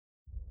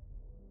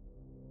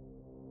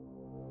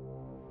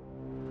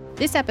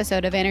This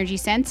episode of Energy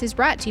Sense is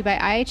brought to you by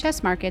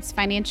IHS Markit's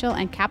Financial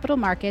and Capital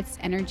Markets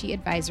Energy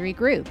Advisory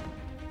Group.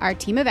 Our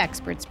team of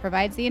experts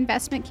provides the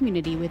investment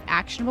community with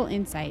actionable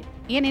insight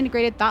and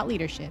integrated thought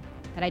leadership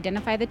that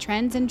identify the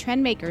trends and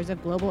trend makers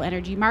of global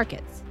energy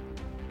markets.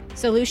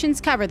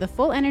 Solutions cover the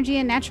full energy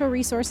and natural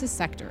resources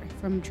sector,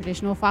 from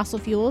traditional fossil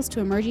fuels to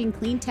emerging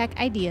clean tech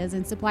ideas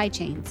and supply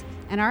chains,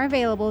 and are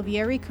available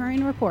via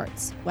recurring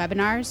reports,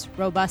 webinars,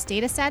 robust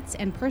data sets,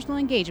 and personal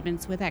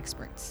engagements with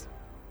experts.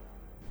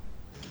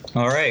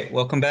 All right,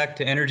 welcome back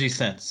to Energy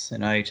Sense,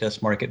 an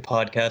IHS Markit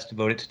podcast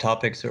devoted to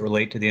topics that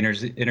relate to the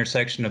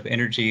intersection of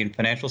energy and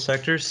financial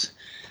sectors.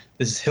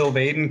 This is Hill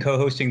Vaden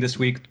co-hosting this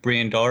week with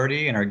Brian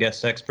Doherty, and our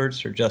guest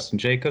experts are Justin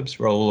Jacobs,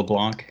 Raul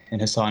LeBlanc,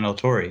 and Hassan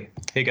El-Touri.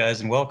 Hey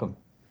guys, and welcome.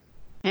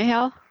 Hey,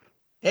 Hill.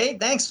 Hey,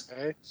 thanks.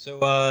 Hey.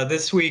 So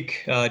this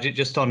week,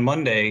 just on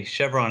Monday,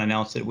 Chevron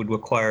announced it would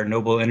acquire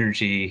Noble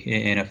Energy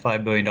in a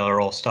 $5 billion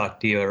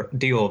all-stock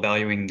deal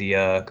valuing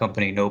the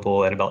company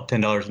Noble at about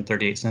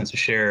 $10.38 a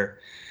share.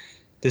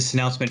 This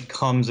announcement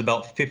comes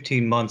about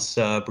 15 months,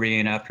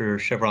 Brian, after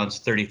Chevron's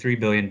 $33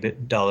 billion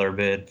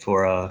bid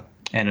for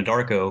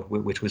Anadarko,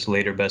 which was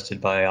later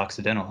bested by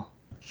Occidental.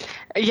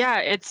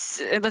 Yeah,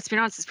 let's be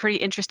honest, it's a pretty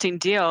interesting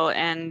deal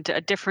and a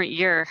different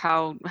year,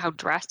 how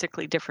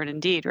drastically different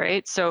indeed,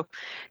 right? So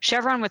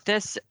Chevron with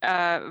this,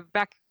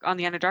 back on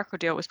the Anadarko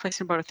deal, was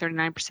placing about a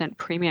 39%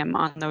 premium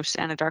on those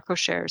Anadarko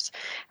shares.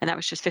 And that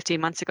was just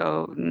 15 months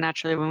ago.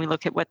 Naturally, when we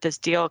look at what this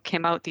deal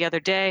came out the other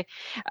day,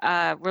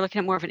 we're looking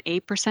at more of an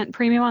 8%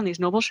 premium on these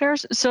Noble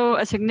shares. So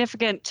a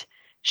significant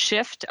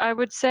shift, I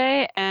would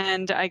say,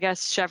 and I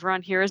guess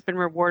Chevron here has been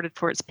rewarded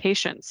for its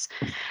patience,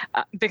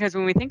 because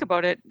when we think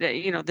about it,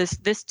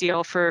 this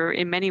deal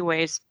in many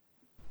ways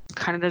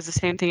kind of does the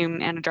same thing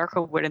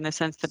Anadarko would, in the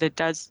sense that it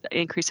does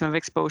increase some of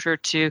exposure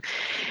to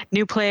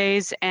new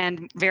plays,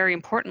 and very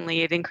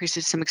importantly, it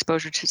increases some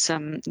exposure to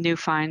some new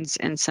finds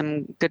and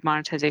some good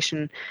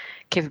monetization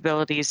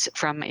capabilities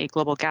from a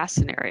global gas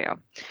scenario.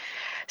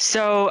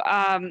 So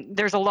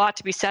there's a lot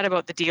to be said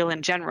about the deal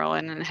in general.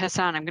 And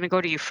Hassan, I'm going to go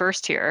to you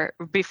first here.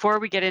 Before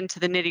we get into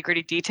the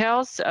nitty-gritty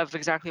details of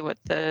exactly what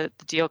the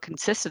deal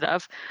consisted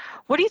of,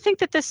 what do you think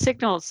that this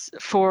signals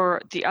for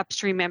the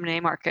upstream M&A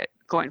market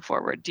going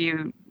forward? Do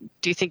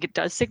you think it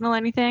does signal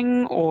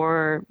anything,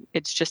 or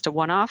it's just a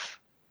one-off?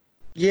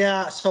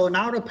 Yeah, so in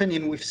our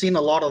opinion, we've seen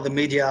a lot of the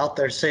media out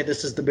there say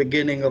this is the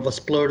beginning of a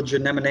splurge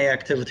in M&A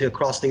activity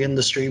across the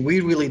industry. We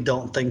really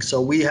don't think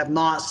so. We have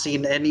not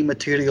seen any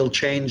material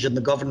change in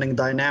the governing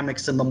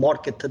dynamics in the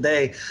market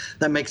today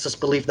that makes us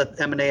believe that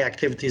M&A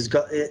activity is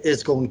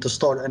going to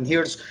start. And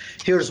here's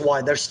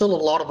why. There's still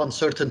a lot of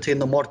uncertainty in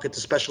the market,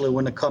 especially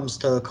when it comes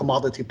to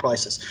commodity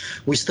prices.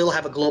 We still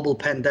have a global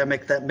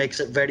pandemic that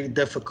makes it very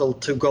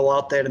difficult to go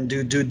out there and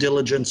do due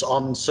diligence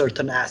on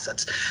certain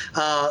assets.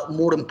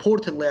 More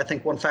importantly, I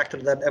think one factor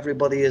that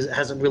everybody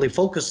hasn't really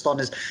focused on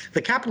is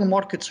the capital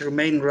markets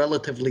remain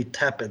relatively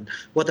tepid.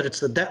 Whether it's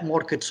the debt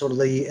markets or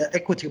the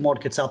equity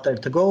markets out there,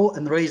 to go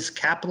and raise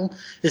capital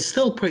is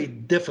still pretty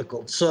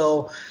difficult.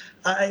 So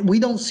we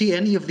don't see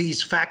any of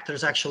these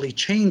factors actually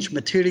change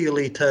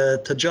materially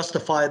to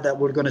justify that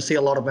we're going to see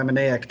a lot of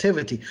M&A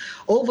activity.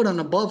 Over and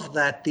above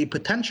that, the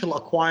potential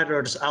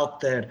acquirers out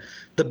there,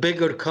 the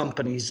bigger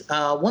companies,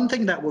 one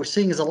thing that we're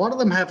seeing is a lot of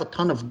them have a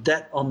ton of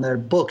debt on their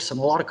books, and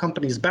a lot of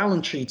companies'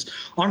 balance sheets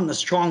aren't as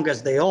strong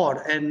as they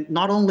are. And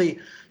not only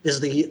is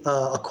the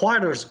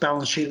acquirer's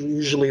balance sheet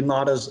usually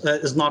not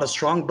as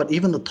strong, but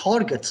even the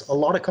targets, a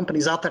lot of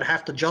companies out there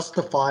have to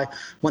justify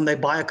when they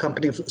buy a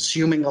company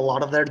assuming a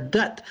lot of their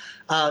debt.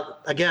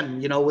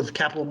 Again, with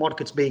capital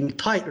markets being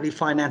tight,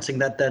 refinancing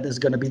that debt is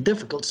going to be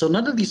difficult. So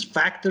none of these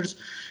factors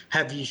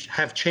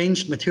have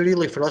changed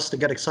materially for us to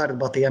get excited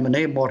about the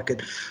M&A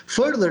market.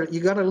 Further, you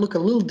got to look a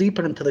little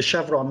deeper into the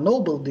Chevron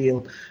Noble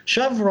deal.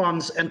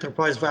 Chevron's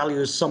enterprise value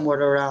is somewhere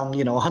around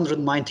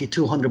 190,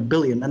 200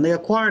 billion, and they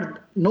acquired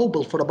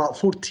Noble for about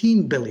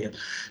 14 billion.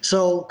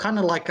 So kind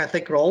of like I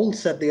think Raul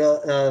said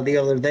the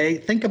other day,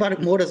 think about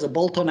it more as a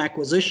bolt-on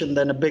acquisition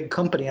than a big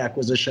company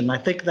acquisition. I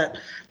think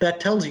that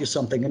tells you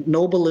something.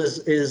 Noble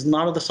is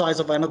not of the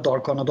size of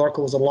Anadarko. Anadarko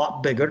was a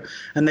lot bigger,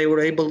 and they were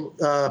able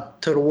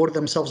to reward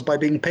themselves by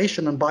being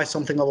patient and buy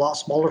something a lot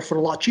smaller for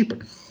a lot cheaper.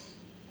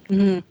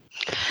 Mm-hmm.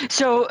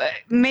 So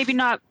maybe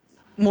not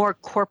more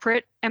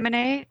corporate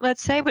M&A,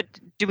 let's say, but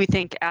do we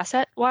think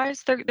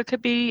asset-wise there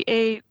could be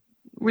a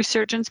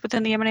resurgence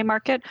within the M&A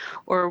market,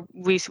 or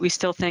we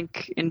still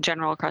think in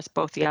general across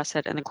both the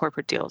asset and the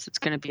corporate deals it's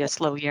going to be a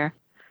slow year?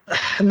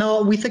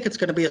 No, we think it's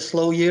going to be a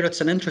slow year. It's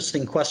an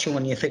interesting question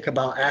when you think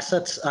about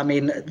assets. I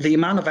mean, the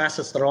amount of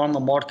assets that are on the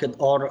market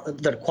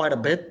they're quite a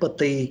bit, but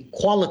the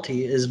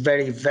quality is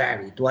very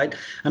varied, right?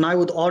 And I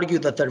would argue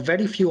that there are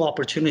very few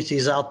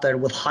opportunities out there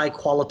with high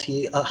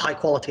quality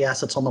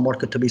assets on the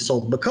market to be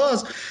sold,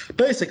 because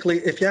basically,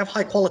 if you have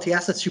high quality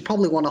assets, you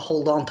probably want to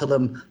hold on to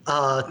them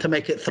to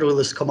make it through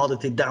this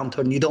commodity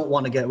downturn. You don't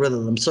want to get rid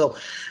of them. So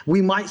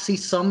we might see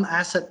some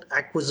asset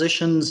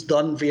acquisitions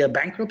done via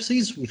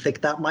bankruptcies. We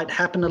think that might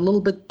happen a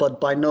little bit,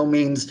 but by no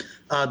means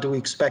do we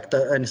expect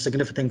a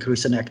significant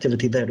increase in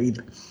activity there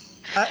either.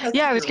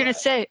 I was going to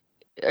say,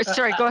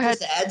 sorry, go ahead.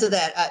 Just to add to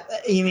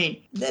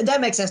that,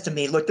 that makes sense to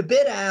me. Look, the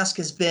bid ask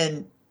has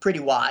been pretty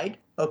wide.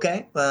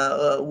 Okay,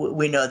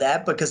 we know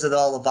that because of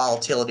all the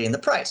volatility in the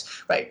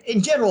price, right?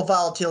 In general,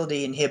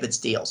 volatility inhibits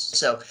deals.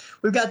 So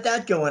we've got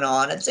that going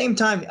on. At the same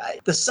time,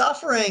 the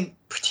suffering,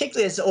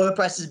 particularly as the oil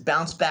prices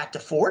bounce back to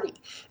 40,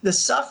 the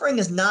suffering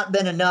has not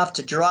been enough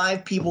to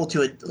drive people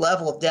to a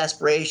level of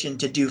desperation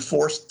to do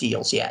forced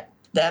deals yet.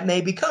 That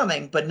may be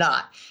coming, but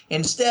not.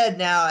 Instead,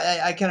 now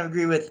I kind of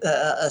agree with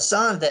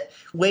Hassan that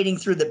waiting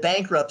through the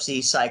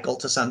bankruptcy cycle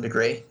to some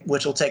degree,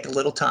 which will take a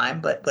little time,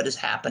 but is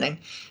happening.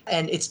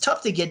 And it's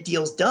tough to get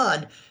deals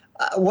done.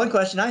 One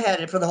question I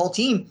had for the whole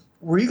team,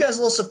 were you guys a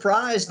little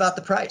surprised about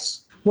the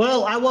price?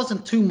 Well, I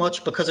wasn't too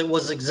much because it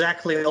was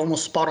exactly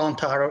almost spot on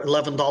to our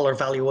 $11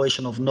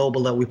 valuation of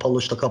Noble that we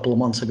published a couple of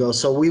months ago.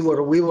 So we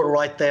were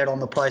right there on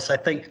the price. I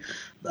think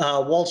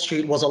Wall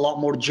Street was a lot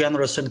more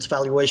generous in its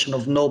valuation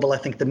of Noble. I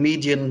think the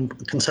median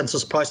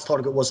consensus price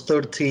target was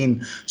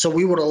 13. So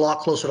we were a lot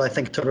closer, I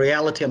think, to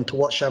reality and to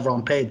what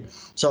Chevron paid.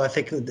 So I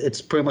think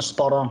it's pretty much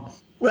spot on.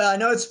 Well, I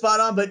know it's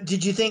spot on, but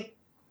did you think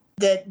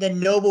that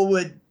Noble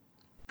would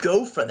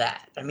go for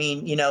that? I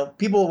mean,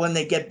 people, when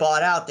they get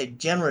bought out, they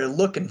generally are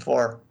looking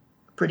for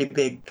pretty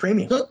big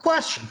premium. Good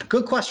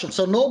question.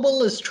 So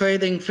Noble is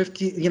trading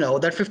 50,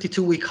 their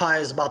 52-week high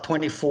is about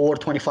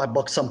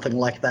 $24-25, something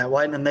like that,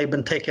 right? And they've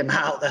been taken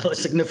out at a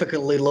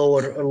significantly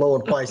lower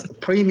price. The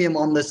premium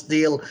on this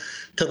deal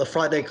to the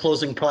Friday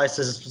closing price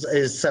is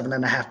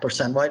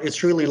 7.5%, right?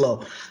 It's really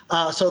low.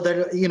 So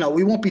there,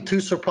 we won't be too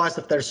surprised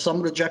if there's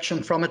some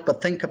rejection from it,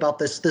 but think about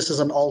this. This is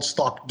an all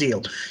stock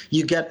deal.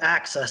 You get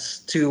access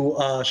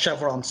to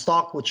Chevron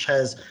stock, which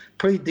has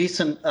pretty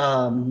decent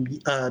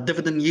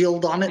dividend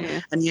yield on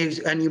it, and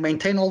you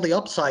maintain all the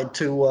upside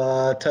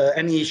to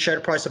any share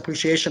price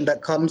appreciation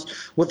that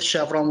comes with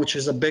Chevron, which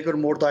is a bigger,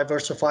 more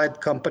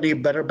diversified company,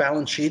 better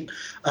balance sheet,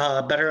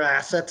 better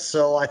assets.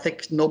 So I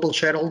think Noble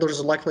shareholders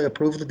will likely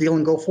approve the deal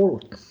and go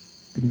forward.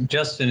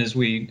 Justin,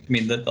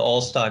 the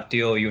all stock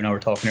deal you and I were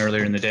talking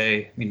earlier in the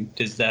day,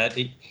 does that,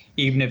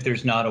 even if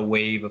there's not a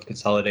wave of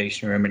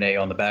consolidation or M&A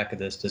on the back of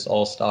this, does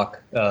all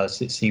stock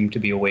seem to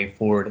be a way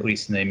forward, at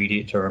least in the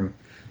immediate term,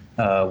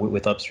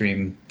 with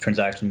upstream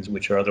transactions,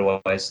 which are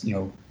otherwise,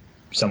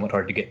 somewhat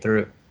hard to get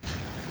through?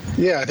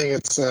 Yeah, I think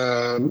it's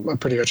a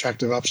pretty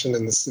attractive option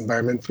in this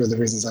environment for the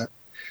reasons that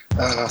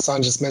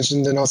Hassan just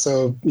mentioned. And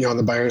also, on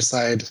the buyer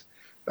side,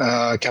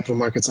 capital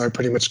markets are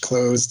pretty much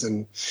closed,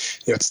 and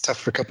it's tough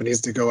for companies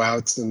to go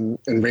out and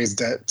raise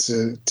debt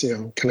to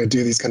kind of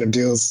do these kind of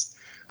deals.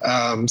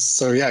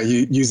 So yeah,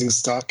 using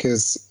stock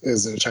is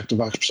an attractive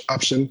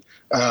option.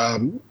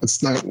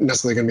 It's not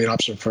necessarily going to be an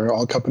option for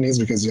all companies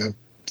because you have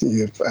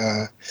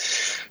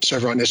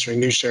Chevron issuing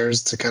new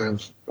shares to kind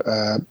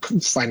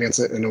of finance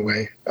it in a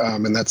way.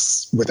 And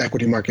that's with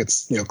equity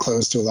markets,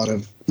 closed to a lot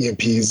of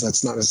E&Ps.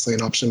 That's not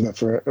necessarily an option, but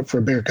for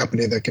a bigger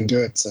company that can do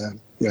it,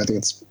 I think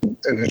it's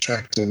an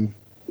attractive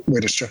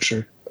way to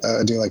structure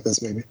a deal like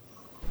this, maybe.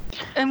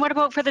 And what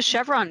about for the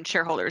Chevron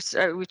shareholders?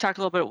 We've talked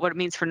a little bit about what it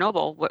means for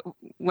Noble.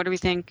 What do we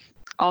think?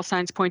 All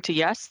signs point to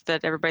yes,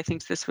 that everybody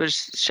thinks this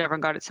was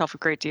Chevron got itself a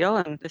great deal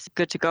and it's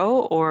good to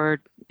go, or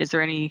is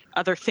there any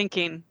other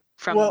thinking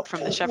from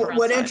the Chevron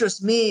what side?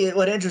 interests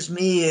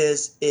me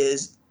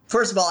is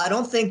first of all, I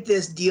don't think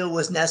this deal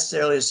was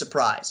necessarily a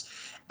surprise.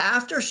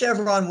 After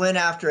Chevron went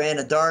after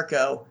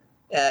Anadarko,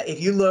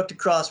 if you looked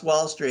across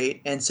Wall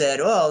Street and said,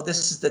 "Oh,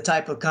 this is the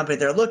type of company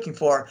they're looking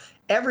for,"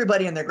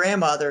 everybody and their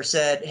grandmother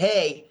said,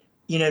 "Hey,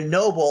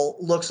 Noble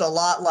looks a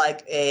lot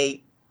like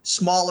a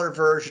smaller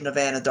version of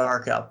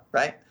Anadarko,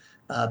 right?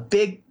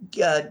 Big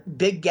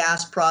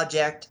gas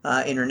project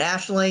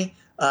internationally."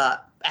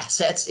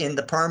 Assets in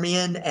the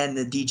Permian and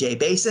the DJ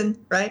Basin,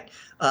 right?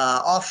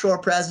 Offshore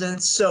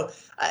presence. So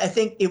I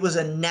think it was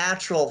a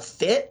natural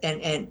fit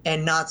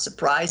and not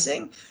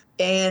surprising.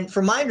 And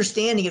from my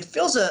understanding, it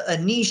fills a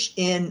niche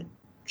in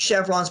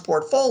Chevron's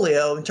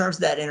portfolio in terms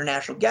of that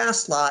international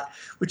gas slot,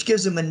 which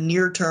gives them a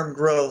near-term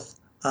growth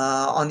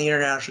on the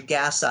international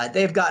gas side.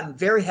 They've gotten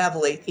very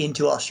heavily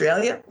into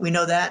Australia. We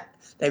know that.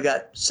 They've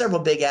got several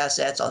big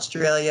assets.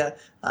 Australia,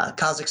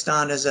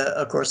 Kazakhstan is,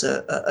 of course,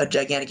 a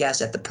gigantic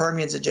asset. The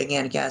Permian's a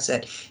gigantic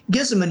asset. It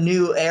gives them a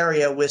new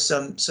area with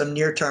some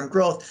near-term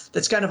growth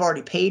that's kind of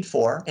already paid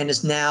for and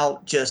is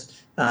now just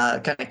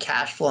kind of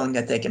cash flowing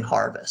that they can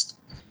harvest.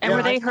 And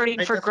were they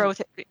hurting for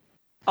growth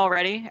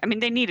already?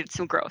 They needed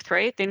some growth,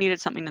 right? They needed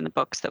something in the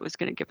books that was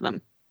going to give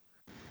them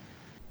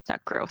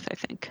that growth, I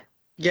think.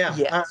 Yeah,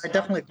 yes. I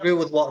definitely agree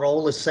with what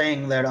Raul is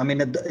saying there.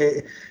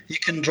 You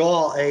can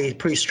draw a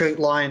pretty straight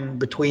line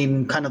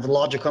between kind of the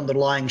logic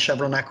underlying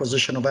Chevron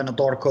acquisition of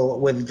Anadarko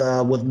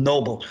with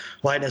Noble,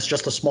 right? It's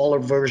just a smaller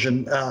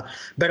version.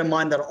 Bear in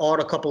mind there are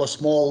a couple of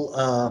small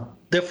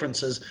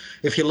differences.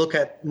 If you look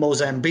at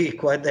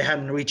Mozambique, right, they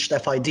haven't reached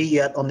FID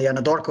yet on the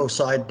Anadarko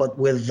side, but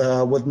with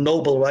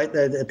Noble, right,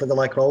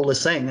 like Raul is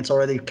saying, it's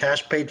already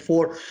cash paid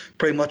for.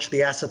 Pretty much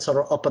the assets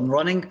are up and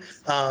running.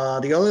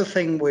 The other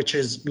thing, which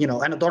is,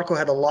 Anadarko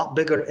had a lot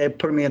bigger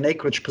Permian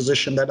acreage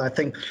position that I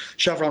think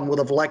Chevron would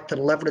have liked to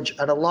leverage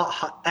at a lot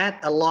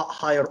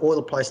higher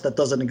oil price that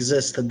doesn't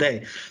exist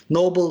today.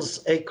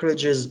 Noble's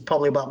acreage is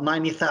probably about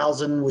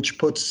 90,000, which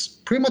puts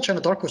pretty much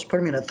Anadarko's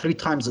Permian at 3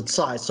 times its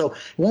size. So it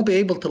won't be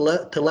able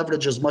to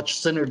leverage as much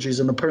synergies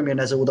in the Permian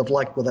as it would have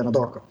liked with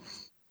Anadarko.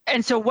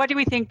 And so what do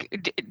we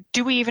think,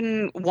 do we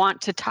even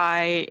want to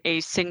tie a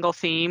single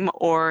theme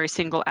or a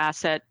single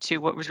asset to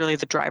what was really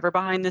the driver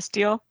behind this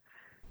deal?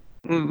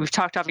 We've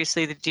talked,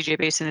 obviously, the DJ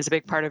Basin is a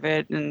big part of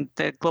it, and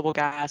the global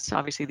gas,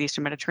 obviously the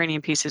Eastern Mediterranean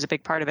piece is a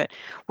big part of it.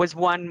 Was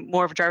one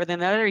more of a driver than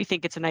the other, or you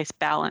think it's a nice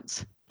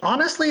balance?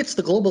 Honestly, it's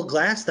the global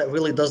gas that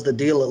really does the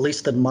deal, at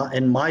least in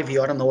my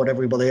view. I don't know what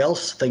everybody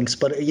else thinks,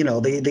 but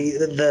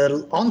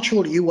the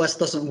onshore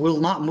U.S. will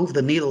not move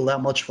the needle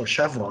that much for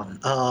Chevron.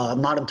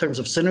 Not in terms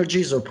of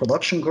synergies or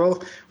production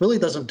growth. Really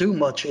doesn't do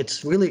much.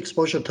 It's really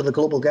exposure to the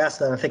global gas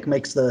that I think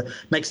makes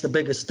the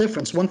biggest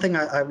difference. One thing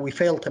we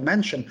failed to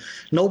mention: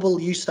 Noble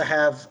used to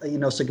have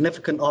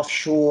significant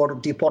offshore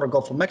deepwater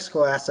Gulf of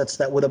Mexico assets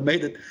that would have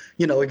made it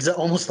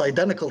almost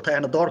identical to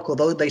Anadarko.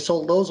 Though they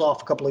sold those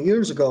off a couple of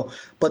years ago,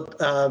 but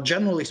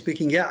generally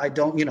speaking,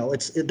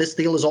 this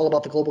deal is all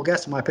about the global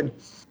gas, in my opinion.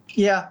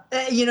 Yeah.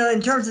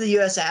 In terms of the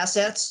U.S.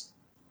 assets,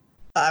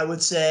 I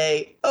would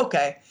say,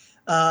 okay,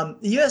 the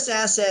U.S.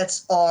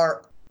 assets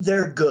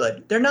they're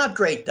good. They're not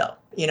great, though.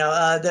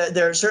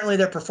 They're certainly,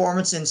 their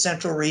performance in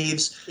Central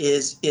Reeves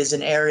is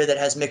an area that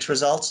has mixed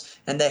results,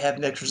 and they have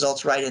mixed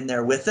results right in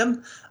there with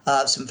them.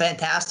 Some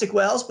fantastic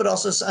wells, but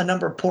also a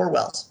number of poor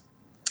wells.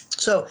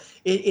 So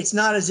it's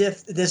not as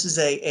if this is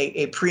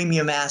a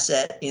premium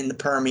asset in the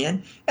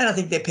Permian, and I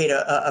think they paid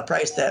a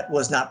price that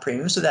was not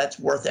premium, so that's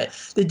worth it.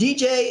 The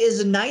DJ is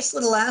a nice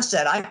little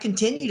asset. I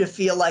continue to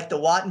feel like the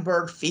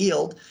Wattenberg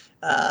field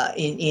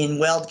in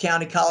Weld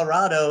County,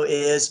 Colorado,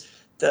 is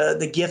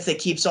the gift that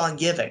keeps on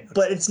giving.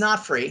 But it's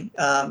not free.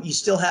 You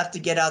still have to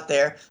get out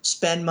there,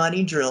 spend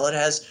money, drill. It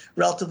has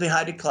relatively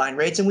high decline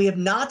rates, and we have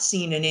not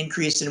seen an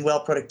increase in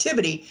well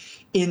productivity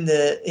in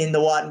the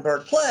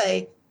Wattenberg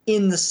play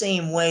in the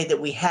same way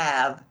that we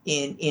have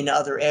in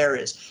other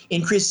areas.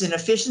 Increases in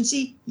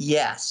efficiency?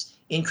 Yes.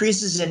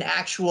 Increases in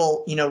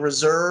actual,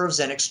 reserves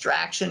and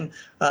extraction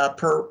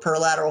per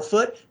lateral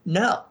foot?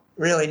 No,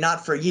 really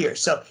not for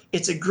years. So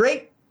it's a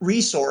great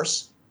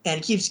resource and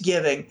it keeps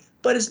giving,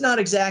 but it's not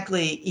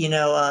exactly,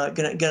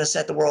 gonna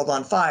set the world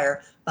on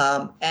fire.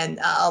 And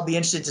I'll be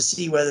interested to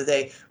see whether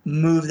they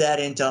move that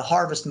into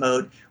harvest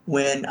mode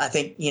when I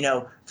think,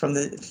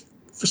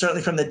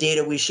 certainly from the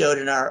data we showed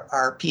in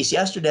our piece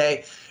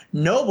yesterday,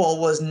 Noble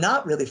was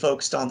not really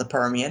focused on the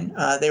Permian.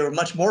 They were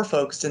much more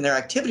focused in their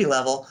activity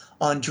level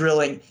on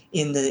drilling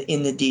in the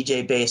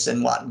DJ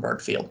Basin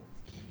Wattenberg field.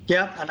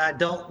 Yeah, and I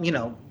don't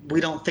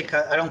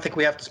think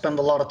we have to spend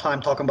a lot of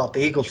time talking about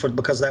the Eagle Ford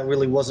because that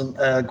really wasn't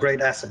a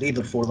great asset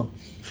either for them.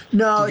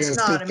 No, it's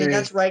not. I mean,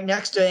 that's right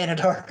next to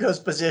Anadarko's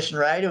position,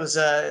 right? It was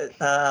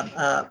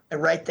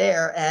right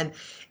there, and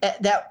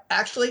that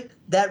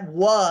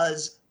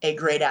was a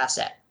great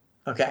asset.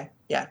 Okay,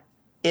 yeah,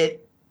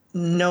 it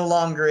no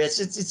longer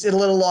is. It's a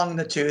little long in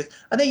the tooth.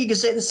 I think you could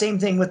say the same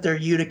thing with their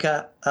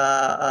Utica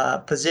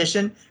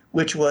position,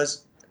 which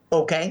was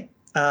okay.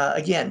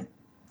 Again,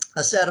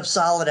 a set of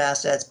solid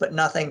assets, but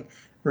nothing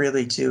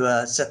really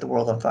to set the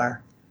world on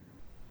fire.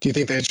 Do you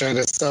think they try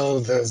to sell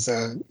those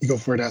Eagle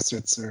Ford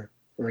assets or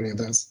any of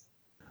those?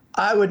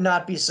 I would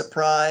not be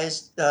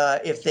surprised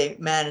if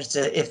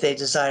they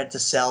decided to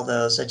sell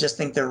those. I just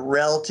think they're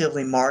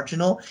relatively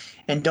marginal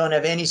and don't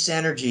have any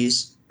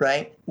synergies,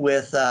 right,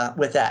 with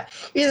that.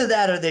 Either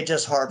that or they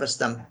just harvest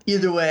them.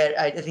 Either way,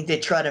 I think they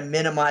try to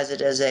minimize it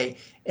as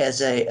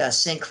a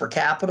sink for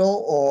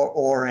capital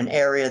or an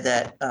area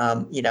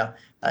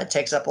that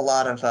takes up a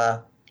lot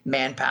of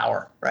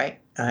manpower, right,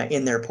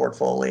 in their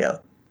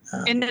portfolio.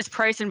 In this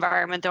price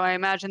environment, though, I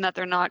imagine that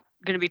they're not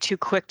going to be too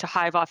quick to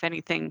hive off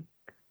anything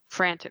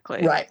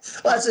frantically. Right.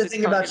 Well, that's the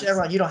thing about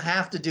Chevron. You don't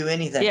have to do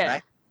anything,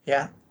 right?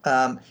 Yeah.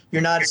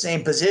 You're not in the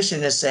same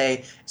position as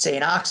say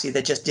an Oxy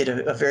that just did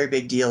a very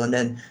big deal and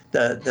then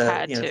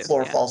the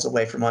floor falls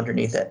away from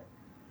underneath it.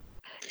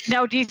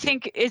 Now, do you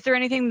think, is there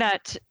anything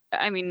that,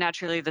 I mean,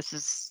 naturally this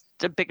is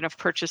a big enough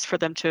purchase for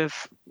them to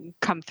have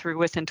come through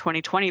with in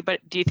 2020,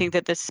 but do you think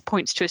that this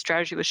points to a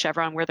strategy with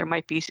Chevron where there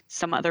might be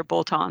some other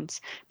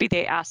bolt-ons, be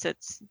they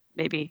assets,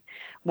 maybe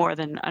more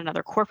than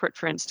another corporate,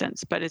 for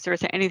instance, but is there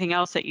anything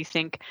else that you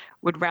think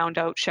would round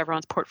out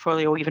Chevron's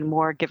portfolio even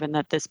more, given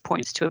that this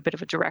points to a bit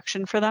of a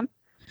direction for them?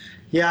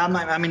 Yeah,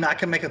 I mean, I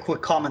can make a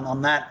quick comment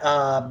on that.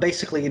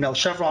 Basically,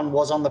 Chevron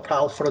was on the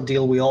prowl for a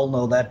deal. We all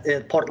know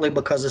that, partly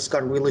because it's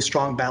got a really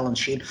strong balance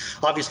sheet.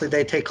 Obviously,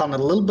 they take on a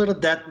little bit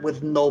of debt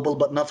with Noble,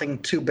 but nothing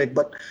too big.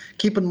 But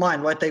keep in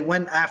mind, right, they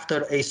went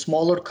after a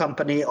smaller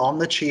company on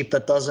the cheap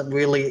that doesn't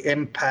really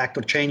impact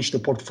or change the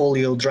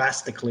portfolio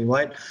drastically,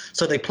 right?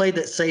 So they played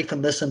it safe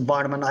in this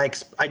environment.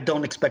 I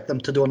don't expect them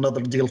to do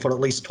another deal for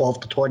at least 12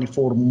 to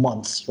 24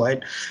 months,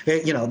 right?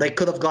 They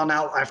could have gone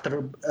out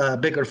after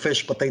bigger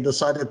fish, but they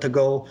decided to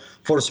go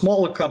for a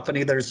smaller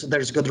company.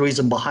 There's good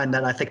reason behind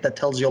that. I think that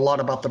tells you a lot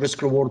about the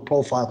risk reward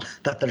profile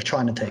that they're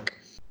trying to take.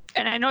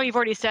 And I know you've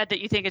already said that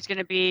you think it's going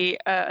to be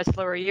a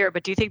slower year,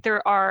 but do you think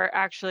there are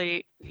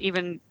actually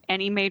even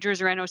any majors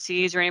or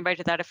NOCs or anybody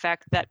to that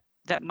effect that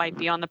might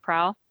be on the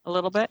prowl a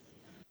little bit?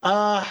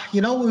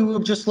 We were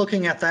just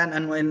looking at that,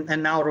 and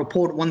in our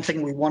report, one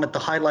thing we wanted to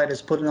highlight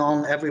is putting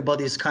on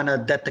everybody's kind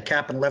of debt to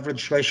cap and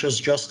leverage ratios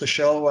just to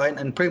show, right?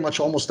 And pretty much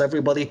almost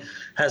everybody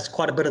has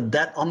quite a bit of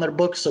debt on their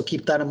books, so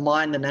keep that in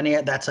mind. And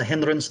that's a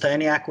hindrance to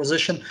any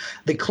acquisition.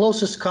 The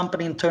closest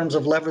company in terms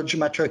of leverage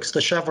metrics to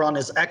Chevron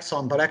is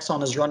Exxon, but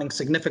Exxon is running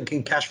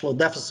significant cash flow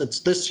deficits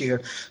this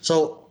year,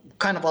 so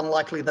kind of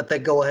unlikely that they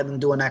go ahead and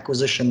do an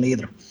acquisition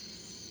either.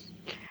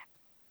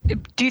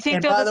 Do you think?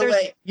 And by the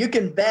way, you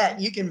can bet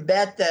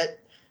that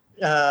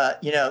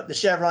the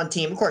Chevron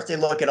team. Of course, they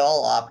look at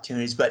all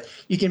opportunities, but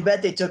you can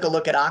bet they took a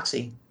look at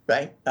Oxy,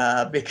 right?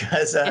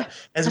 Because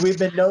as we've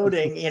been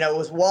noting,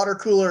 with water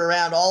cooler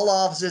around all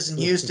offices in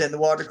Houston, the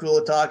water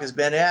cooler talk has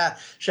been,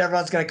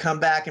 Chevron's going to come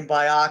back and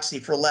buy Oxy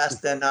for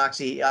less than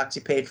Oxy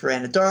paid for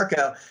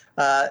Anadarko.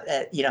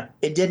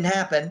 It didn't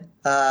happen,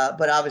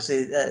 but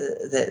obviously,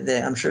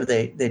 I'm sure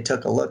they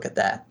took a look at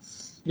that.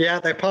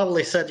 Yeah, they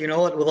probably said, you know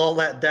what, with all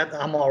that debt,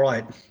 I'm all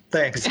right.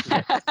 Thanks.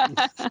 They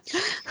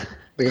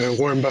got a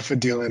Warren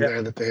Buffett deal in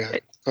there that they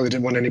probably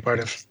didn't want any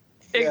part of.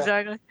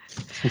 Exactly.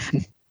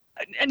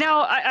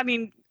 Now, I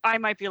mean, I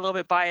might be a little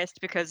bit biased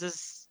because,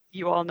 as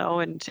you all know,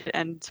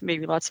 and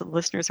maybe lots of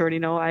listeners already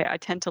know, I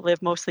tend to live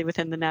mostly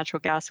within the natural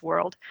gas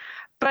world.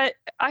 But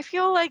I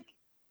feel like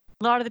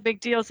a lot of the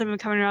big deals that have been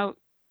coming out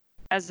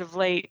as of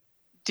late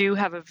do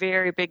have a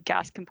very big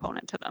gas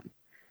component to them.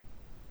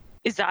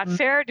 Is that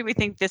fair? Do we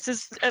think this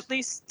is at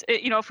least,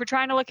 if we're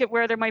trying to look at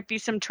where there might be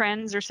some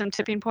trends or some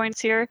tipping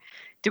points here,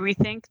 do we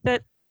think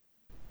that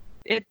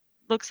it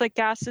looks like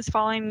gas is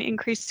falling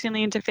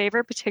increasingly into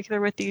favor,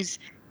 particularly with these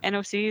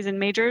NOCs and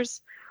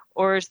majors,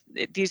 or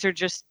these are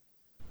just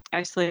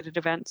isolated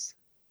events?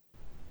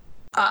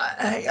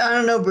 I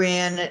don't know,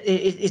 Brianne.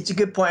 It's a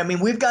good point. I mean,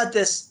 we've got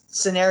this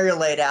scenario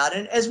laid out,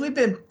 and as we've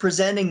been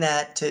presenting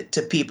that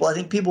to people, I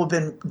think people have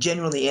been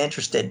genuinely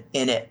interested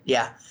in it.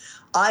 Yeah.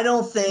 I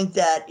don't think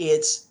that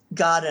it's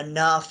got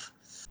enough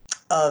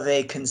of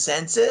a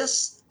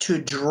consensus to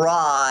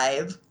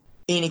drive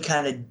any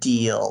kind of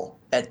deal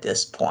at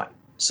this point.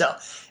 So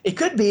it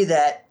could be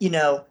that,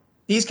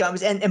 these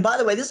companies, and by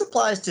the way, this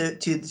applies to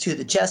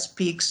the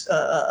Chesapeakes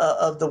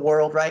of the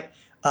world, right?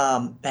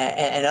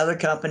 And other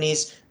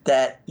companies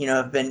that,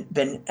 have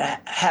been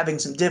having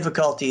some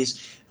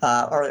difficulties,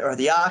 or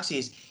the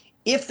Oxys.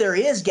 If there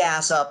is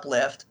gas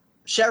uplift,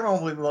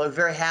 Chevron will be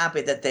very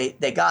happy that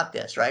they got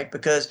this, right?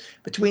 Because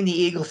between the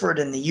Eagle Ford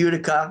and the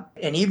Utica,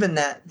 and even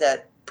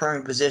that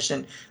Permian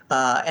position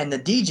and the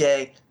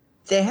DJ,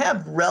 they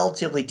have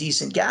relatively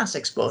decent gas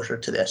exposure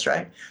to this,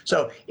 right?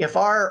 So if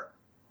our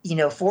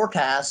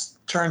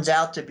forecast turns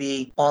out to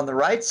be on the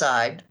right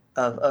side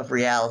of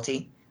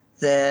reality,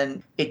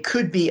 then it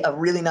could be a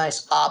really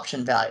nice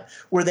option value.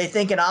 Were they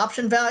thinking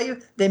option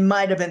value? They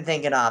might have been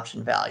thinking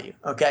option value,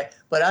 okay?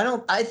 But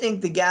I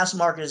think the gas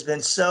market has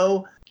been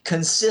so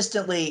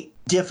consistently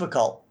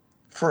difficult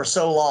for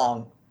so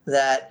long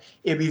that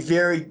it'd be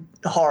very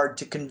hard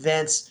to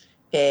convince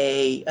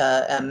a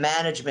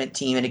management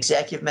team, an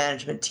executive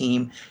management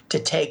team, to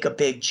take a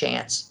big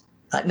chance.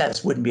 No,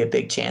 this wouldn't be a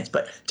big chance,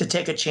 but to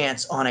take a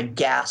chance on a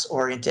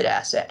gas-oriented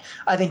asset.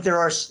 I think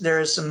there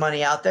is some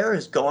money out there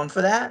is going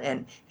for that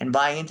and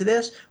buying into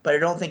this, but I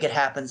don't think it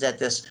happens at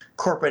this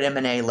corporate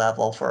M&A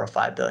level for a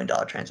 $5 billion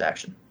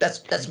transaction.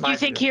 That's my view. You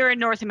think here in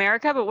North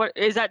America, but what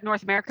is that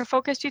North America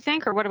focused, you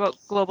think, or what about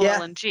global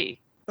LNG?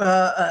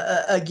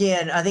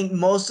 Again, I think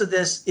most of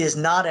this is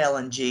not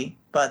LNG,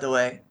 by the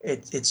way.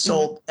 It's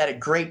sold at a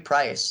great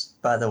price,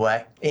 by the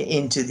way,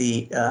 into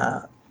the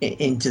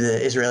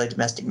Israeli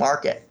domestic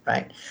market,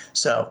 right?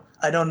 So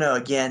I don't know,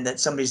 again, that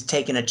somebody's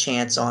taking a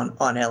chance on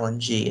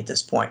LNG at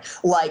this point,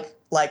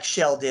 like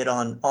Shell did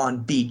on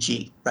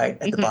BG, right,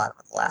 at the bottom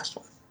of the last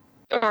one.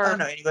 Or, I don't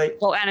know, anyway.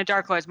 Well,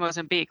 Anadarko is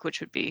Mozambique, which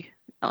would be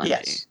LNG.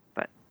 Yes,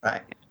 but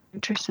right.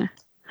 Interesting.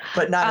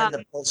 But not in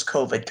the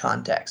post-COVID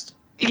context.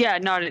 Yeah,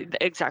 not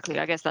exactly.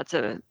 I guess that's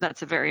a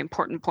very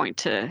important point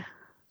to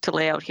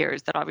lay out here,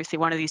 is that obviously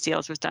one of these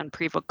deals was done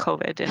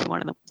pre-COVID and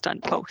one of them was done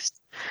post,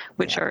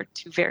 which are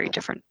two very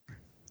different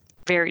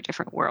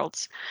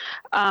worlds.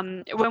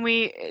 When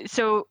we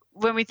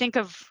think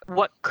of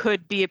what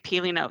could be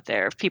appealing out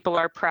there, if people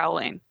are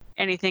prowling,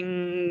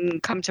 anything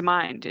come to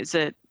mind? Is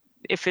it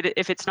if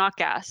it's not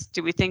gas,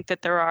 do we think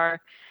that there are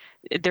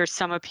there's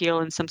some appeal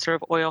in some sort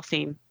of oil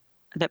theme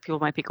that people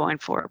might be going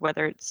for,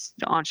 whether it's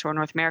onshore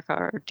North America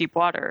or deep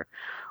water,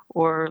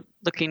 or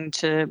looking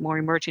to more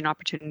emerging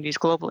opportunities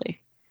globally.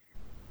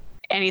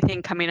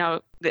 Anything coming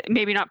out,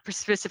 maybe not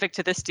specific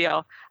to this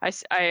deal.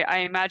 I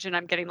imagine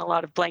I'm getting a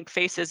lot of blank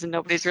faces and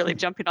nobody's really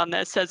jumping on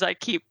this as I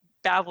keep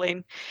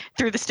babbling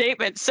through the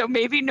statement. So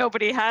maybe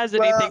nobody has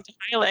anything to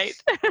highlight,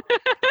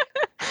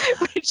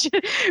 which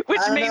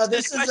makes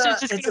this question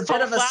just going to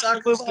fall flat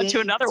and move on to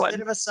another one. It's a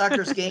bit of a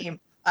sucker's game.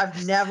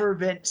 I've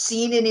never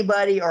seen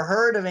anybody or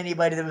heard of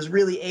anybody that was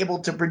really able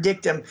to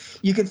predict them.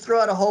 You can throw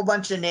out a whole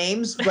bunch of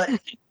names, but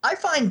I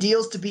find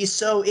deals to be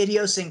so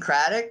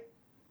idiosyncratic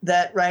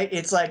that, right,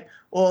 it's like,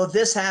 well,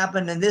 this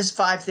happened and this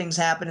 5 things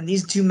happened and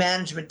these 2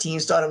 management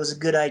teams thought it was a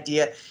good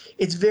idea.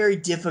 It's very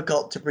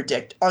difficult to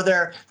predict. Are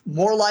there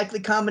more likely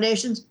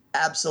combinations?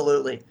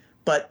 Absolutely.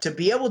 But to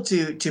be able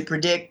to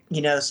predict,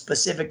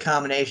 specific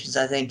combinations,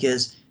 I think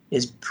is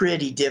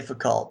pretty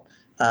difficult.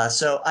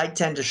 So I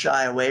tend to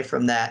shy away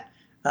from that.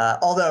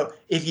 Although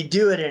if you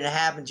do it and it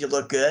happens, you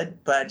look good.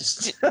 But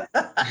just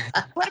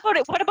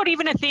what about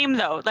even a theme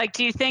though? Like,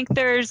 do you think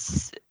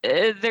there's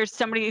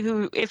somebody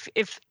who, if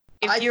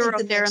you're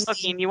up there and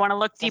looking, you want to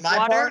look deep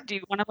water? Do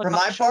you want to look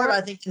offshore? For my part,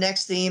 I think the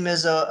next theme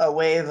is a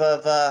wave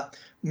of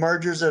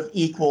mergers of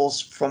equals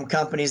from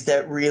companies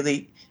that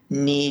really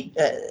need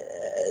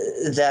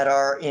that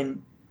are in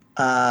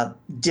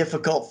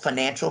difficult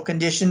financial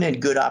condition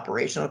and good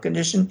operational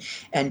condition,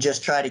 and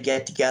just try to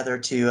get together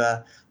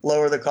to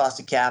lower the cost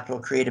of capital,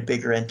 create a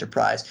bigger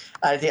enterprise.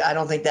 I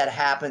don't think that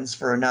happens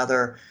for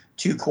another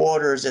 2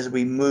 quarters as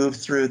we move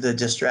through the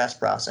distress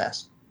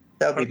process.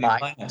 That would be my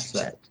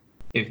mindset.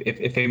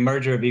 If a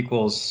merger of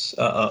equals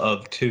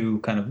of 2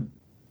 kind of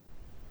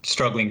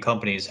struggling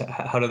companies,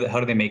 how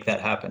do they make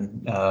that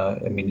happen?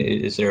 I mean,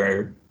 is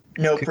there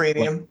no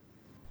premium?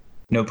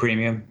 No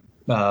premium.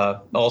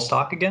 All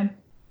stock again?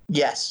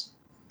 Yes.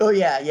 Oh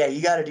yeah.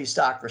 You got to do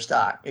stock for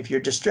stock. If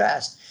you're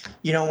distressed,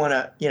 you don't want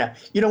to.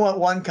 You don't want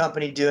one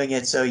company doing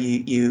it. So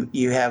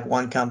you have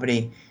one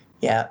company,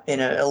 in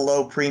a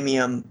low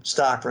premium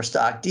stock for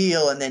stock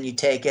deal, and then you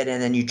take it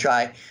and then you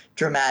try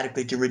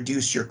dramatically to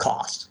reduce your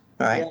cost.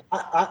 Right. Yeah,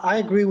 I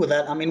agree with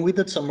that. I mean, we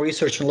did some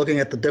research and looking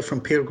at the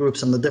different peer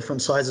groups and the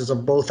different sizes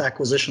of both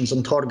acquisitions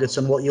and targets.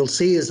 And what you'll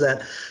see is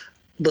that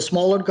the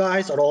smaller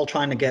guys are all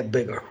trying to get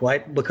bigger,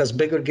 right? Because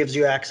bigger gives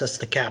you access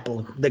to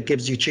capital. That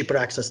gives you cheaper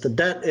access to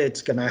debt.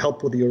 It's going to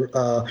help with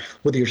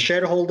your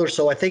shareholders.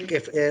 So I think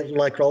if,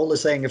 like Raul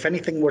is saying, if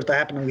anything were to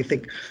happen, and we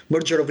think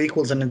merger of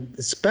equals, and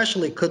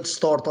especially could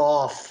start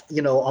off,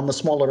 on the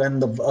smaller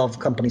end of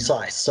company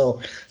size. So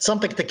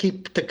something to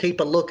keep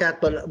a look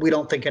at, but we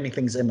don't think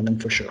anything's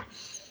imminent for sure.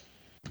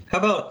 How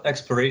about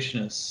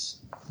explorationists?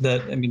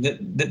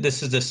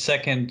 This is the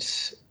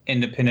second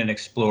independent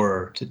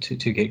explorer to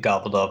get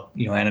gobbled up,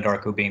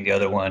 Anadarko being the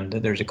other one.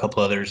 There's a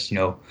couple others,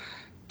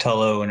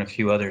 Tullow and a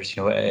few others.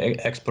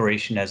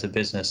 Exploration as a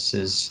business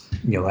is,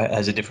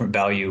 has a different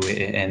value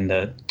in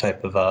the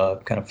type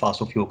of kind of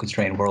fossil fuel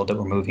constrained world that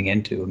we're moving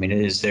into. I mean,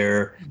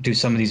 do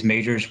some of these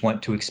majors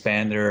want to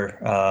expand their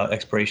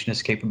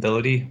explorationist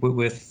capability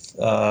with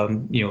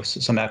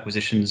some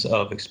acquisitions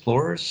of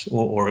explorers,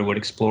 or would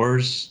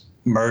explorers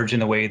merge in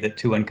the way that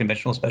 2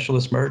 unconventional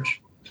specialists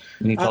merge?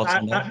 Any thoughts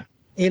on that?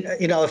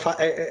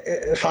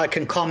 If I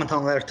can comment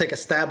on that or take a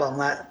stab on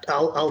that,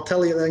 I'll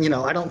tell you,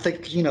 I don't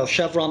think,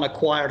 Chevron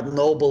acquired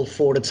Noble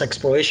for its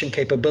exploration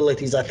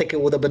capabilities. I think it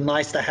would have been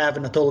nice to have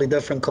in a totally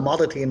different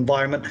commodity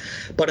environment.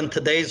 But in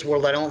today's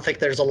world, I don't think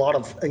there's a lot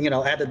of,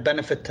 added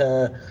benefit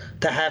to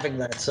having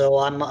that. So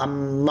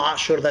I'm not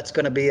sure that's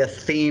going to be a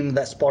theme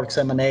that sparks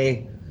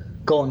M&A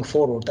going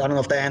forward. I don't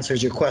know if that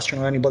answers your question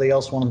or anybody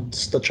else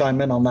wants to chime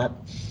in on that.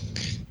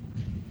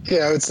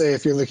 Yeah, I would say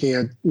if you're looking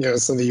at,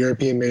 some of the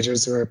European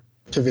majors who are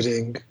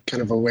pivoting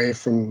kind of away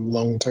from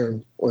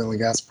long-term oil and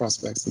gas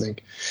prospects, I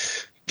think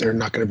they're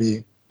not going to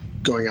be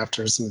going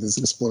after some of these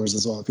explorers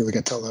as well. If you look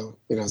at Tullow,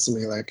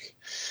 somebody like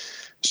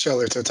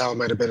Shell or Total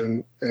might have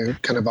been a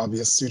kind of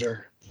obvious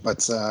suitor,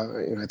 but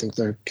I think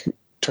they're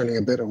turning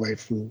a bit away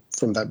from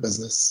that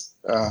business.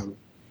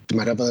 They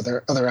might have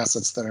other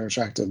assets that are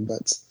attractive,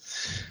 but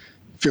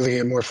if you're looking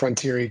at more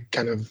frontier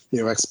kind of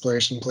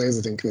exploration plays,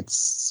 I think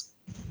it's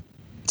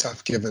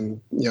tough given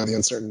the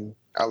uncertain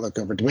outlook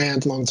over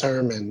demand long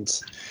term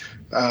and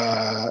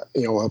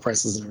oil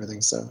prices and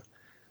everything. So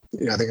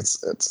I think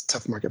it's a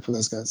tough market for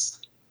those guys.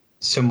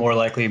 So more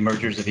likely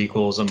mergers of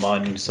equals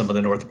among some of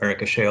the North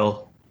America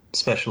shale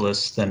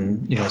specialists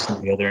than some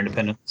of the other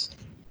independents.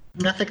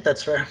 I think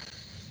that's fair.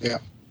 Yeah.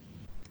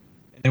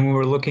 And then when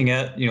we're looking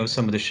at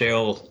some of the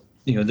shale,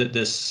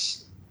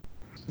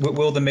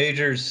 will the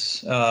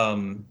majors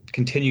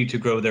continue to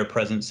grow their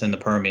presence in the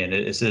Permian?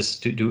 Is this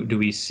do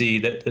we see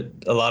that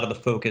a lot of the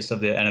focus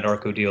of the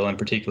Anadarko deal in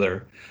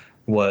particular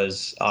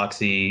was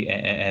Oxy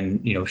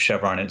and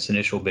Chevron its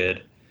initial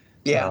bid,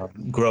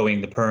 growing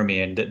the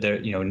Permian?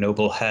 That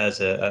Noble has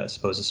I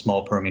suppose a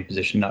small Permian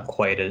position, not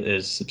quite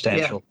as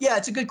substantial. Yeah,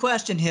 it's a good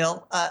question,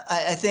 Hill.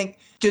 I think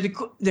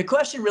the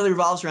question really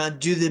revolves around: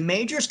 do the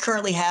majors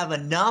currently have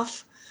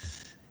enough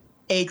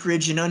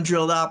acreage and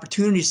undrilled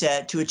opportunity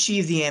set to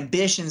achieve the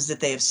ambitions that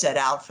they have set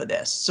out for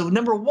this. So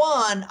number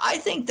one, I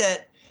think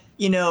that,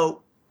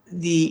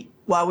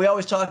 while we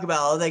always talk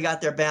about, they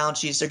got their balance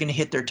sheets, they're going to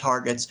hit their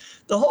targets,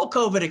 the whole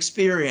COVID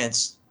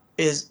experience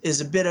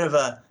is a bit of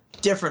a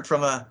different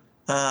from a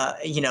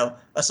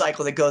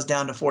cycle that goes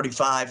down to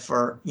 45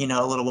 for, a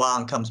little while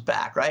and comes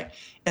back, right?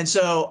 And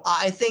so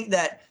I think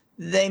that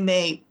they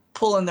may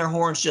pull in their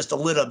horns just a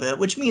little bit,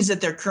 which means that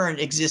their current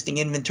existing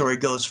inventory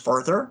goes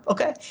further,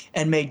 okay,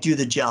 and may do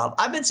the job.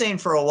 I've been saying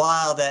for a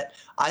while that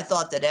I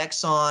thought that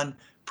Exxon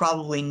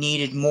probably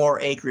needed more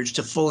acreage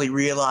to fully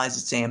realize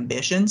its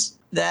ambitions.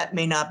 That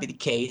may not be the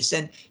case.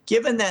 And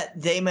given that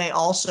they may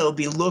also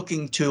be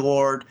looking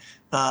toward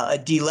a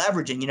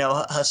deleveraging,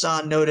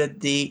 Hassan noted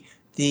the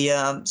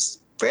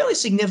fairly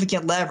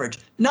significant leverage,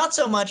 not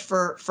so much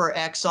for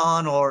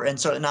Exxon and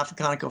certainly not for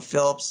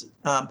ConocoPhillips,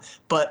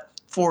 but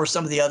for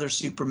some of the other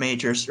super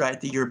majors,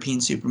 right? The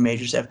European super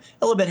majors have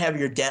a little bit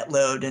heavier debt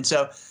load. And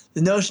so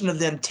the notion of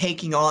them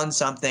taking on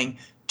something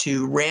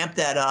to ramp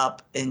that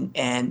up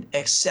and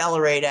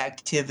accelerate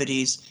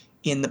activities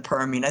in the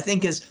Permian, I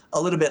think is a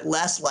little bit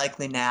less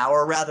likely now,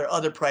 or rather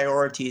other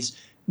priorities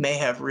may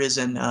have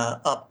risen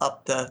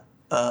up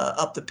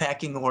the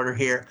pecking order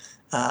here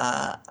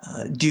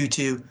due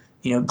to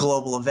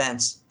global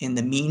events in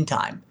the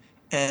meantime.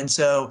 And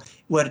so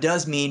what it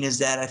does mean is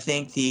that I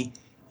think the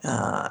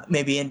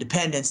maybe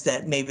independents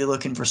that may be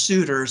looking for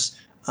suitors,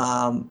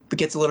 it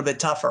gets a little bit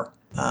tougher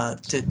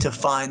to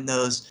find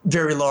those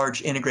very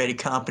large integrated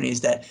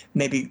companies that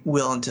may be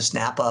willing to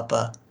snap up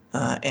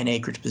an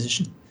acreage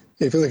position.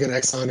 If you look at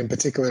Exxon in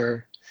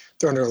particular,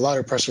 they're under a lot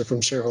of pressure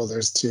from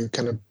shareholders to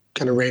kind of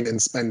rein in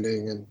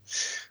spending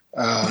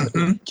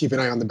and keep an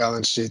eye on the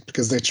balance sheet,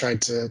 because they tried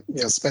to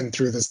spend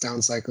through this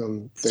down cycle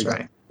and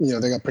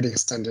they got pretty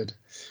extended.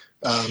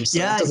 So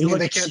yeah, it doesn't you mean look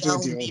they at can't do a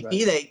deal.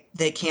 BP,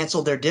 they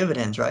canceled their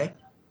dividends, right?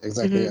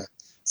 Exactly. Yeah.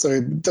 So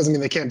it doesn't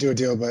mean they can't do a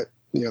deal, but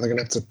they're going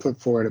to have to put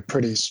forward a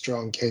pretty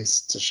strong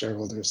case to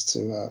shareholders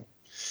to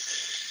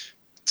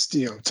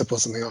pull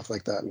something off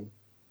like that.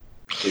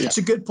 It's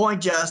a good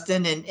point,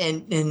 Justin.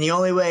 And the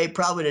only way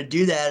probably to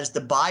do that is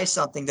to buy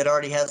something that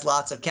already has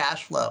lots of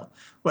cash flow.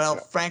 Well,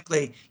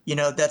 frankly,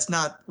 that's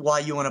not why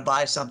you want to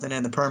buy something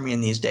in the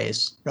Permian these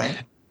days,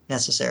 right?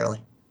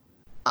 Necessarily.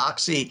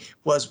 Oxy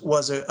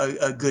was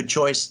a good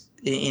choice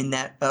in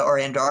that, or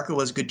Anadarko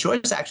was a good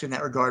choice actually in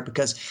that regard,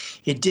 because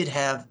it did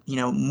have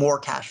more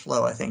cash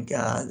flow, I think,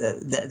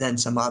 than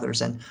some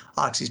others, and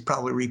Oxy's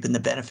probably reaping the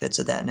benefits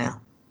of that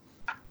now.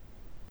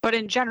 But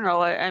in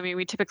general, I mean,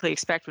 we typically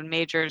expect when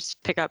majors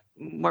pick up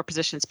more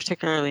positions,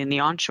 particularly in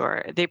the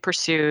onshore, they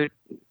pursue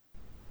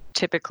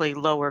typically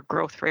lower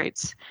growth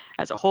rates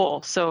as a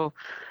whole. So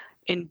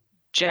in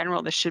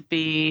general, this should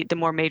be, the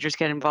more majors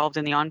get involved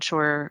in the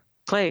onshore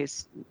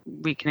plays,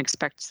 we can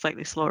expect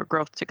slightly slower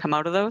growth to come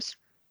out of those.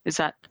 Is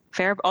that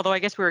fair? Although I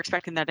guess we were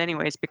expecting that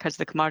anyways because of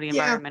the commodity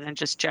environment and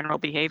just general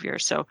behavior.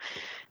 So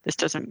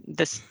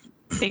this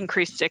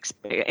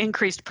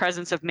increased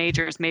presence of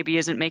majors maybe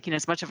isn't making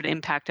as much of an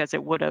impact as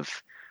it would have.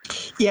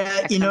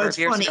 Yeah, it's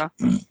funny. Ago.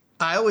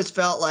 I always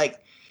felt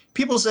like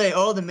people say,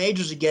 oh, the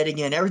majors are getting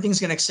in, everything's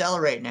going to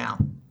accelerate now.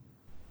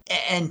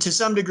 And to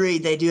some degree,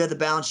 they do have the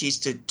balance sheets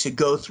to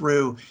go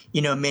through,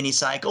 mini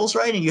cycles,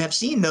 right? And you have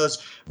seen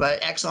those,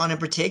 Exxon in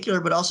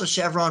particular, but also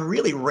Chevron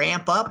really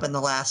ramp up in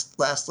the last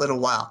little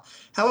while.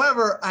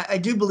 However, I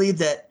do believe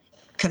that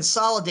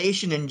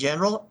consolidation in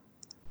general,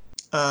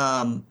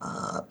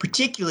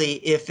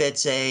 particularly if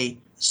it's a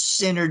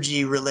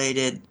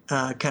synergy-related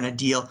kind of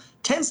deal,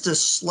 tends to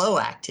slow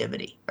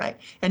activity, right?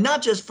 And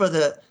not just for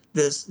the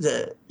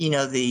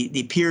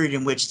period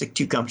in which the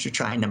two companies are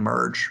trying to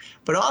merge,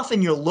 but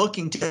often you're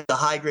looking to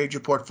high grade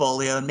your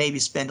portfolio and maybe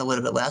spend a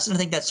little bit less. And I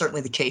think that's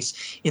certainly the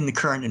case in the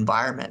current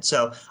environment.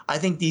 So I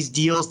think these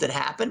deals that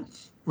happen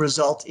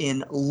result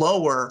in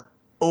lower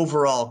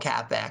overall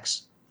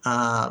CapEx,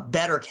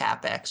 better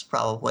CapEx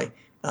probably.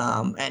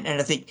 And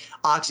I think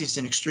Oxy is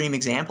an extreme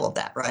example of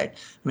that, right?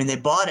 I mean, they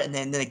bought it and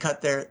then they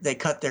cut their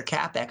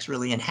CapEx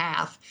really in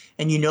half,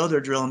 and they're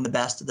drilling the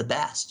best of the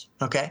best,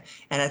 okay?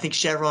 And I think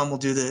Chevron will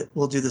do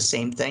the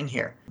same thing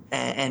here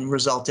and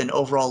result in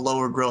overall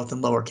lower growth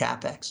and lower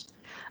CapEx.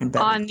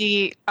 On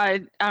the, I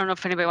don't know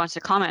if anybody wants to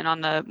comment on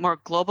the more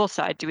global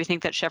side. Do we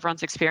think that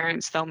Chevron's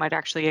experience though might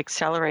actually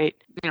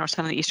accelerate,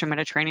 some of the Eastern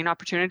Mediterranean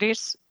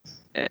opportunities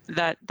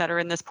that are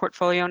in this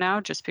portfolio now,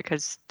 just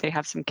because they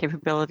have some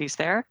capabilities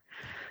there?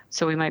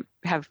 So we might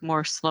have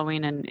more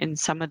slowing in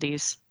some of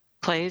these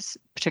plays,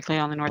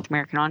 particularly on the North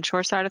American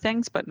onshore side of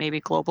things, but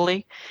maybe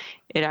globally,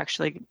 it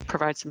actually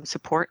provides some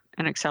support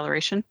and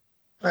acceleration.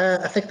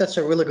 I think that's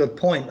a really good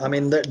point. I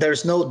mean,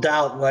 there's no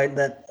doubt, right,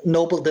 that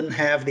Noble didn't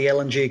have the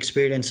LNG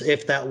experience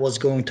if that was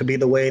going to be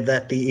the way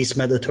that the East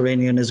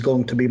Mediterranean is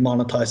going to be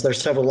monetized. There's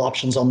several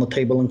options on the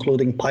table,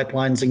 including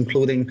pipelines,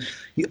 including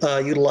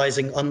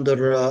utilizing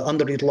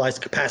underutilized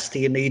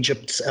capacity in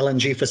Egypt's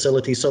LNG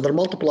facility. So there are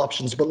multiple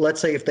options. But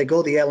let's say if they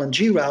go the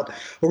LNG route,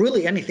 or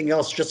really anything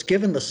else, just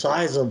given the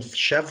size of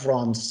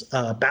Chevron's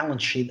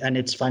balance sheet and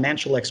its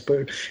financial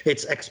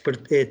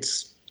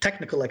its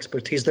technical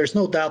expertise. There's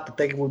no doubt that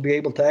they would be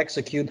able to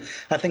execute,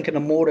 I think, in a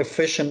more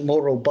efficient,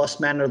 more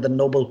robust manner than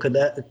Noble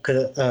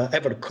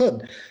ever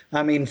could.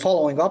 I mean,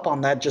 following up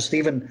on that, just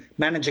even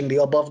managing the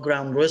above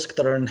ground risk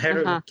that are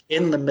inherent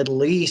in the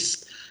Middle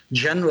East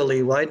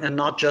generally, right? And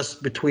not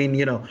just between,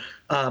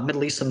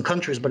 Middle Eastern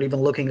countries, but even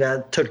looking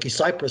at Turkey,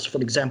 Cyprus, for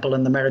example,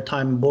 and the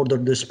maritime border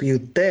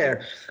dispute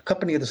there. A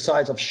company the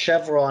size of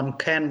Chevron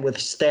can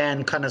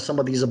withstand kind of some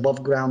of these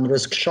above ground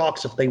risk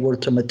shocks if they were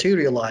to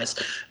materialize.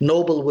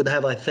 Noble would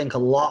have, I think, a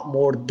lot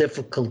more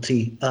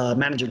difficulty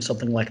managing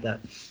something like that.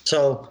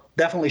 So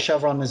definitely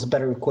Chevron is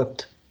better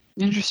equipped.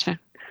 Interesting.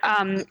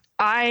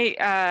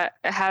 I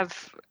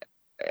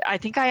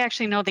think I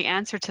actually know the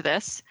answer to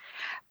this,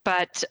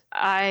 but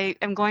I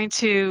am going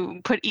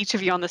to put each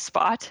of you on the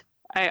spot.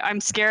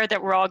 I'm scared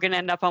that we're all going to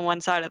end up on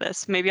one side of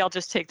this. Maybe I'll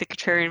just take the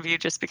contrarian view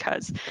just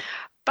because.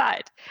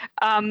 But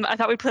I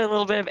thought we'd play a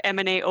little bit of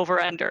M&A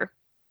over-under.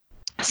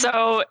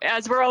 So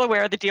as we're all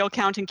aware, the deal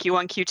count in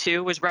Q1,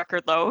 Q2 was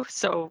record low.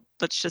 So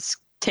let's just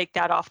take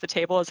that off the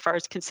table as far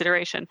as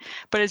consideration.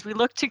 But as we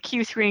look to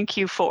Q3 and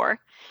Q4, and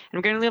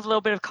we're going to leave a little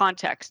bit of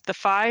context, the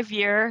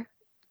 5-year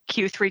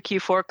Q3,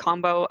 Q4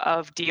 combo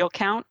of deal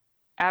count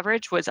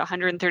average was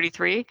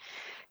 133.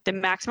 The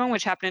maximum,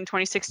 which happened in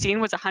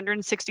 2016, was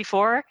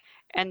 164.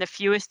 And the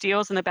fewest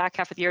deals in the back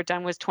half of the year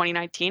done was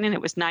 2019, and it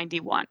was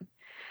 91.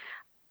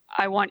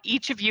 I want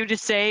each of you to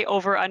say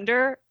over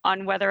under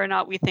on whether or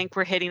not we think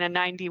we're hitting a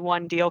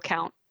 91 deal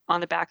count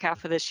on the back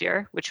half of this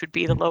year, which would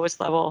be the lowest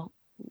level,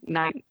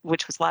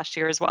 which was last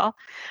year as well.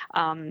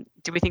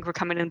 Do we think we're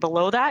coming in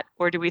below that,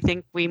 or do we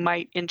think we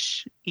might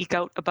eke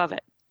out above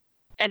it?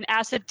 An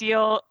asset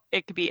deal,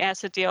 it could be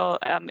asset deal.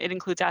 It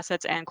includes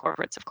assets and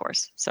corporates, of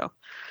course. So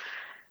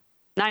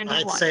 91.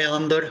 I'd say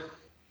under.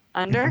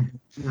 Under?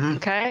 Mm-hmm.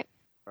 Okay.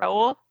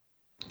 Raul?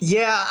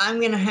 Yeah, I'm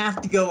going to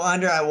have to go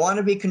under. I want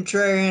to be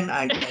contrarian.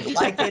 I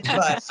like it,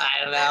 but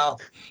I don't know.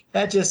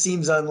 That just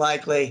seems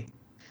unlikely.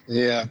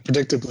 Yeah,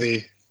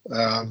 predictably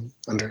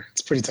under.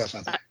 It's pretty tough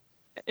out there.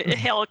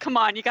 Hell, come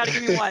on. You got to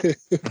give me one.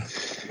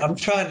 I'm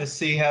trying to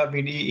see how,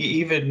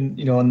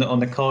 even, on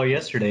the call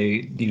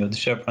yesterday, the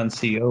Chevron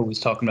CEO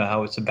was talking about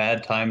how it's a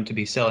bad time to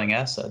be selling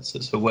assets.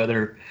 So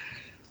whether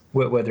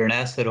an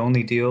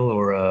asset-only deal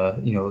or a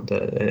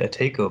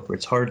takeover,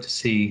 it's hard to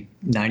see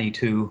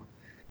 92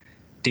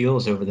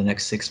 deals over the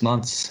next 6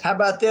 months. How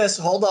about this?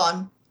 Hold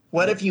on.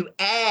 What if you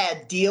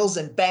add deals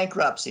and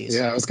bankruptcies?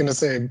 Yeah, I was going to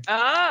say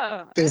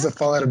things that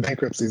fall out of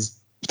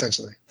bankruptcies,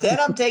 potentially. Then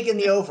I'm taking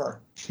the over.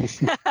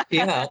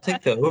 Yeah, I'll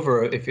take the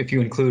over if you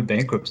include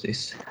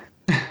bankruptcies.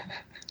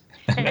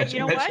 And you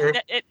know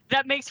what?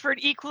 That makes for an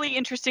equally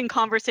interesting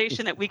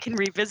conversation that we can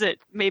revisit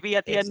maybe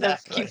at the end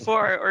of Q4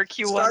 or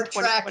Q1 Start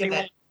tracking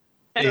 2021. it.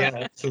 Yeah,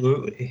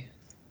 absolutely.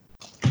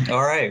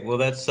 All right. Well,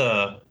 that's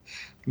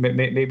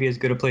maybe as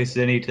good a place as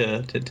any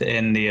to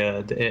end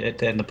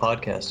the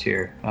podcast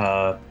here.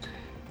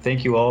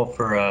 Thank you all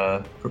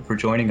for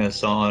joining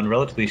us on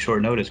relatively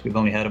short notice. We've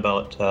only had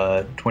about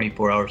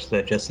 24 hours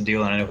to digest the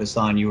deal, and I know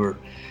Hassan, you were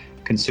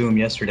consumed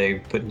yesterday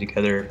putting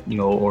together,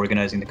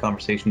 organizing the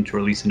conversation to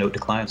release a note to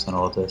clients on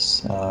all of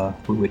this,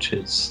 which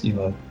is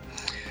a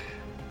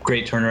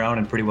great turnaround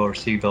and pretty well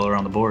received all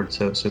around the board.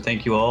 So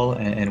thank you all,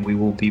 and we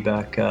will be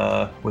back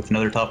with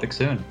another topic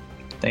soon.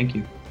 Thank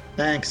you.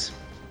 Thanks.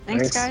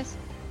 Thanks, guys.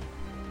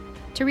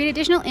 To read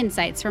additional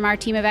insights from our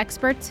team of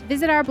experts,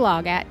 visit our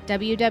blog at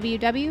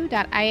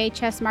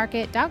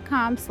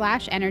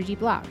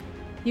www.ihsmarket.com/energyblog.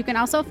 You can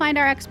also find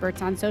our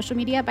experts on social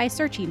media by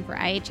searching for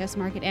IHS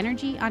Markit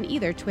Energy on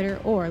either Twitter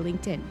or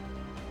LinkedIn.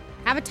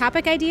 Have a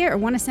topic idea or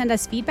want to send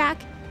us feedback?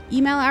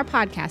 Email our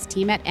podcast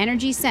team at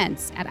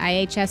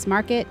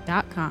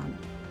energysense@ihsmarkit.com.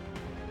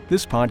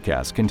 This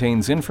podcast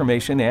contains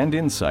information and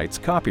insights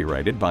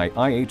copyrighted by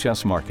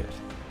IHS Markit.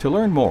 To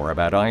learn more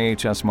about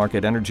IHS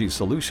Markit Energy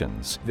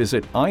Solutions,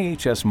 visit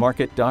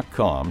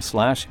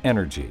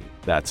ihsmarkit.com/energy.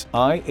 That's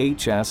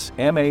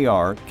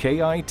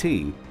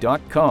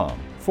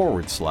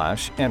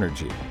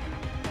ihsmarkit.com/energy.